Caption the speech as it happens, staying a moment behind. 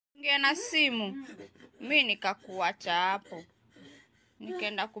Ongea na simu. Mimi nikakuacha hapo.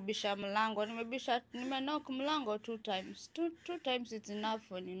 Nikaenda kubisha mlango. Nimenock mlango 2 times. Two times it's enough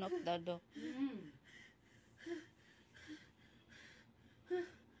when you knock the door.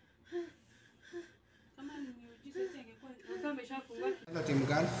 Team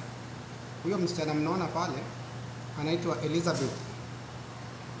Gulf. Huyo msichana mnaona pale anaitwa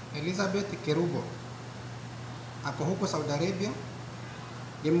Elizabeth Kerubo. Ako huko Saudi Arabia.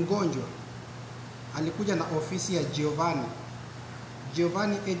 Ni mgonjwa. Alikuja na ofisi ya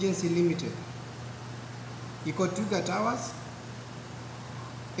Geovany Agency Limited. Iko Twiga Towers.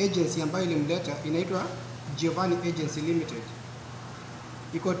 Agency ambayo ilimleta inaitwa Geovany Agency Limited.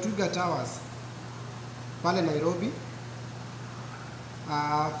 Iko Twiga Towers pale Nairobi.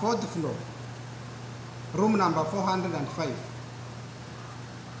 4th floor. Room number 405.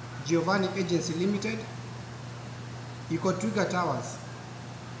 Geovany Agency Limited. Iko Twiga Towers.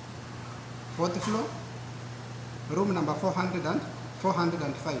 4th floor. Room number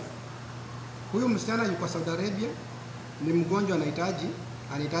 405. Huyu msichana yuko Saudi Arabia, ni mgonjwa,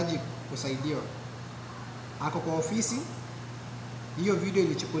 anahitaji kusaidiwa. Ako kwa ofisi. Hiyo video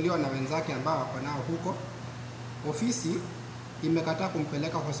ilichukuliwa na wenzake ambao wako nao huko. Ofisi imekataa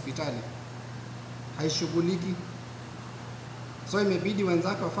kumpeleka hospitali. Haishughuliki. So imebidi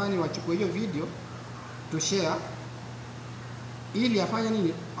wenzake wachukue hiyo video to share ili afanye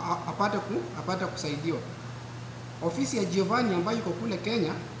nini? Apate kusaidiwa. Ofisi ya Geovany ambayo iko kule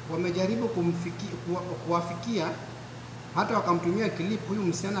Kenya wamejaribu kuwafikia, hata wakamtumia clip huyu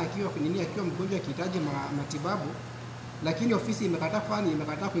msichana akiwa mgonjwa akihitaji matibabu, lakini ofisi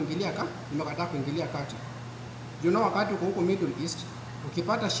imekataa kuingilia kati. You know, wakati uko huko Middle East,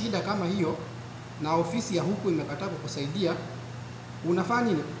 ukipata shida kama hiyo na ofisi ya huku imekataa kukusaidia, unafanya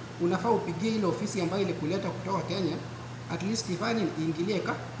nini? Unafaa upigie ile ofisi ambayo ilikuleta kutoka Kenya, at least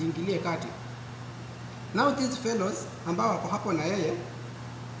iingilie kati. Now these fellows ambao wako hapo na yeye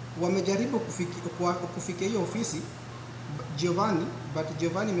wamejaribu kufikia hiyo ofisi Geovany, but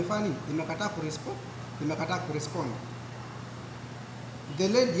Geovany imekataa kurespond. The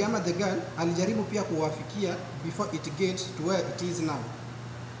lady ama the girl alijaribu pia kuwafikia before it gets to where it is now,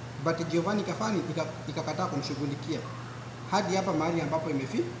 but Geovany ikakataa kumshughulikia hadi hapa mahali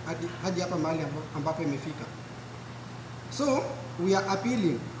ambapo imefika. So we are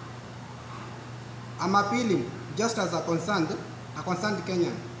appealing. I'm appealing just as a concerned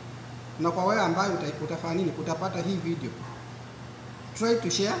Kenyan. Na kwa wewe ambaye utafanya nini utapata hii video, try to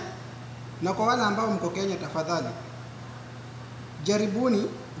share. Na kwa wale ambao mko Kenya, tafadhali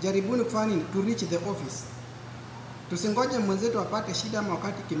jaribuni kufanya nini to reach the office. Tusingoje mwenzetu apate shida ama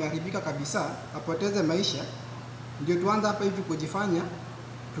wakati kimeharibika kabisa apoteze maisha ndio tuanze hapa hivi kujifanya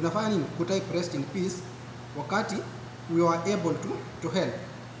tunafanya nini kutype rest in peace wakati we are able to help.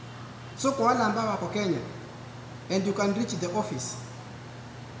 So kwa wale ambao wako Kenya, and you can reach the office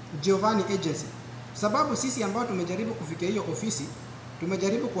Geovany Agency, sababu sisi ambao tumejaribu kufikia hiyo ofisi,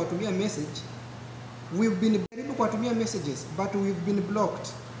 tumejaribu kuwatumia message, messages but we've been blocked.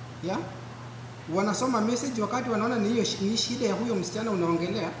 Yeah, wanasoma message, wakati wanaona ni shida ya huyo msichana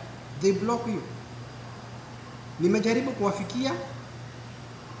unaongelea, they block you. Nimejaribu kuwafikia,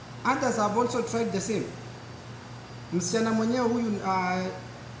 others have also tried the same. Msichana mwenyewe huyu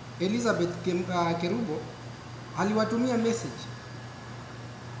Elizabeth Kerubo aliwatumia message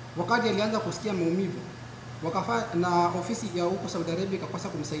wakati alianza kusikia maumivu, na ofisi ya huko Saudi Arabia ikakosa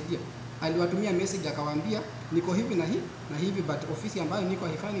kumsaidia. Aliwatumia message akawaambia niko hivi na hivi, but ofisi ambayo niko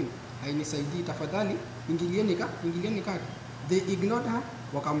hainisaidii, tafadhali ingilieni kati. They ignored her,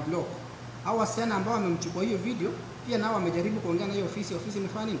 wakamblock. Hao wasichana ambao wamemchukua hiyo video pia nao wamejaribu kuongea na hiyo ofisi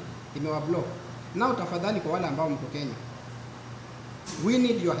imefanya nini? Imewablock. Nao tafadhali kwa wale ambao mko Kenya, we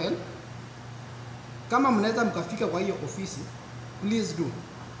need your help. Kama mnaweza mkafika kwa hiyo ofisi, please do.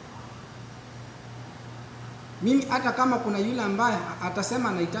 Mimi hata kama kuna yule ambaye atasema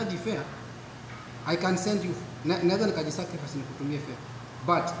anahitaji fare, I can send you. Naweza nikajisacrifice nikutumie fare.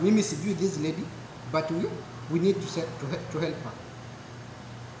 But mimi sijui this lady, but we need to help her.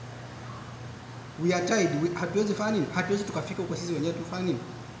 We are tired. Hatuwezi tukafika huko sisi wenyewe tufanye nini?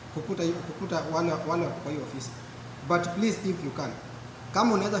 Kukuta wale kwa hiyo ofisi. But please, if you can,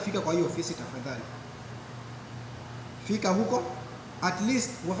 kama unaweza fika kwa hiyo ofisi, tafadhali fika huko, at least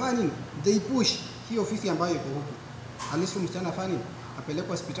wafanye nini? They push hii ofisi ambayo iko huko. At least msichana afanye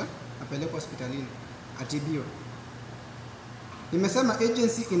apelekwe hospitalini atibiwe. Nimesema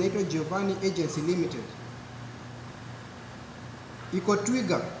agency inaitwa Geovany Agency Limited. Iko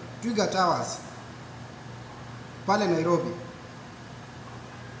Twiga Towers pale Nairobi.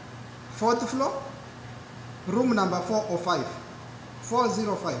 4th floor, room number 405.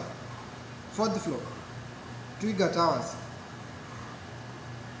 4th floor, Twiga Towers.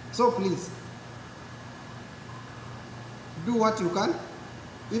 So please, do what you can.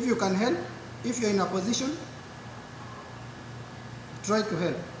 If you can help, if you're in a position, try to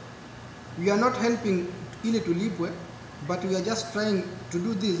help. We are not helping ili tulipwe, but we are just trying to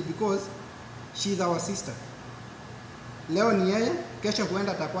do this because she is our sister. Leo ni yeye, kesho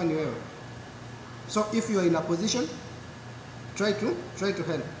kuenda atakuwa ni wewe. So if you are in a position, try to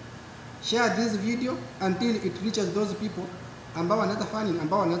help. Share this video until it reaches those people ambao wanaweza fanya,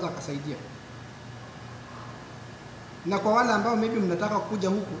 ambao wanaweza kusaidia. Na kwa wale ambao maybe mnataka kuja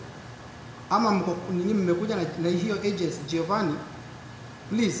huku ama mmekuja na hiyo agency Geovany,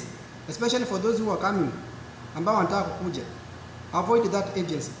 please, especially for those who are coming, ambao wanataka kuja, avoid that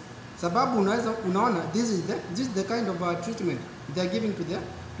agency. Sababu unaona this is the kind of treatment they are giving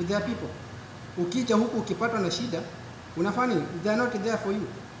to their people. Ukija huku ukipatwa na shida, unafanya, they are not there for you.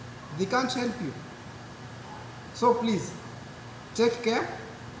 They can't help you. So please, take care.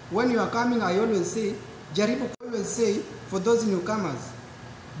 When you are coming, I always say, jaribu always say for those newcomers,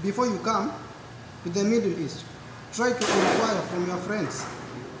 before you come to the Middle East, try to inquire from your friends,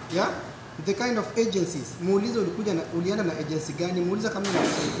 yeah, the kind of agencies. Muulize ulienda na agency gani, muulize kama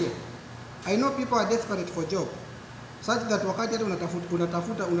inakusaidia. I know people are desperate for job, such that wakati hata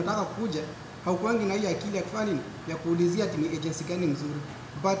unataka kuja, haukuangi na hiyo akili ya kufanya ya kuulizia ati ni agency gani mzuri.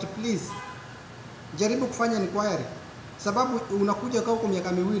 But please, jaribu kufanya inquiry, sababu unakuja kwa huko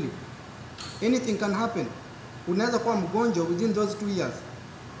miaka miwili, anything can happen. Unaweza kuwa mgonjwa within those 2 years.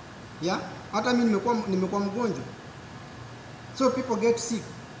 Yeah, hata mimi nimekuwa mgonjwa. So people get sick,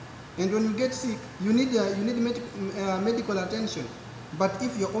 and when you get sick, you need medical attention. But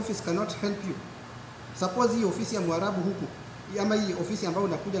if your office cannot help you, suppose hii ofisi ya Mwarabu huku ama hii ofisi ambayo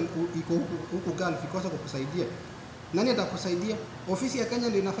unakuja iko huku Gulf ikosa kukusaidia, nani atakusaidia? Ofisi ya Kenya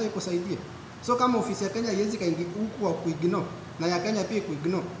ndio inafaa ikusaidie. So kama ofisi ya Kenya haiwezi kaingia huku au kuignore, na ya Kenya pia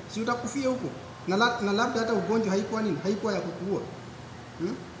kuignore, si utakufia huko, na labda hata ugonjwa haikuwa ya kukuua.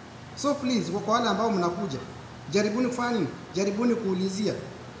 So please, kwa wale ambao mnakuja, jaribuni kufanya nini? Jaribuni kuulizia.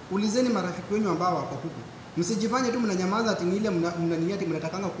 Ulizeni marafiki wenu ambao wako huku. Msijifanye tu mnanyamaza ati ile mnaniati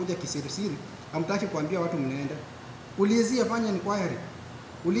mnatakanga kuja kisirisiri, hamtaki kuambia watu mnaenda. Ulizia, fanya inquiry.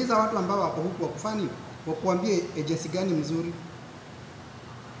 Uliza watu ambao wako huku wakufanya, wakuambie agency gani mzuri.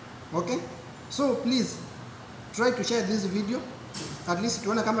 Okay? So please, try to share this video. At least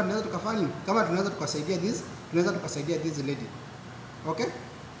tuone kama tunaweza tukafanya, kama tunaweza tukasaidia this lady. Okay?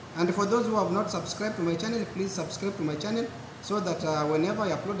 And for those who have not subscribed to my channel, please subscribe to my channel so that whenever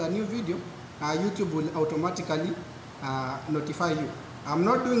I upload a new video, YouTube will automatically notify you. I'm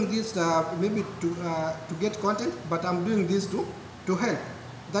not doing this maybe to get content, but I'm doing this to help.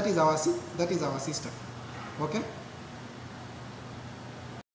 That is our sister. Okay?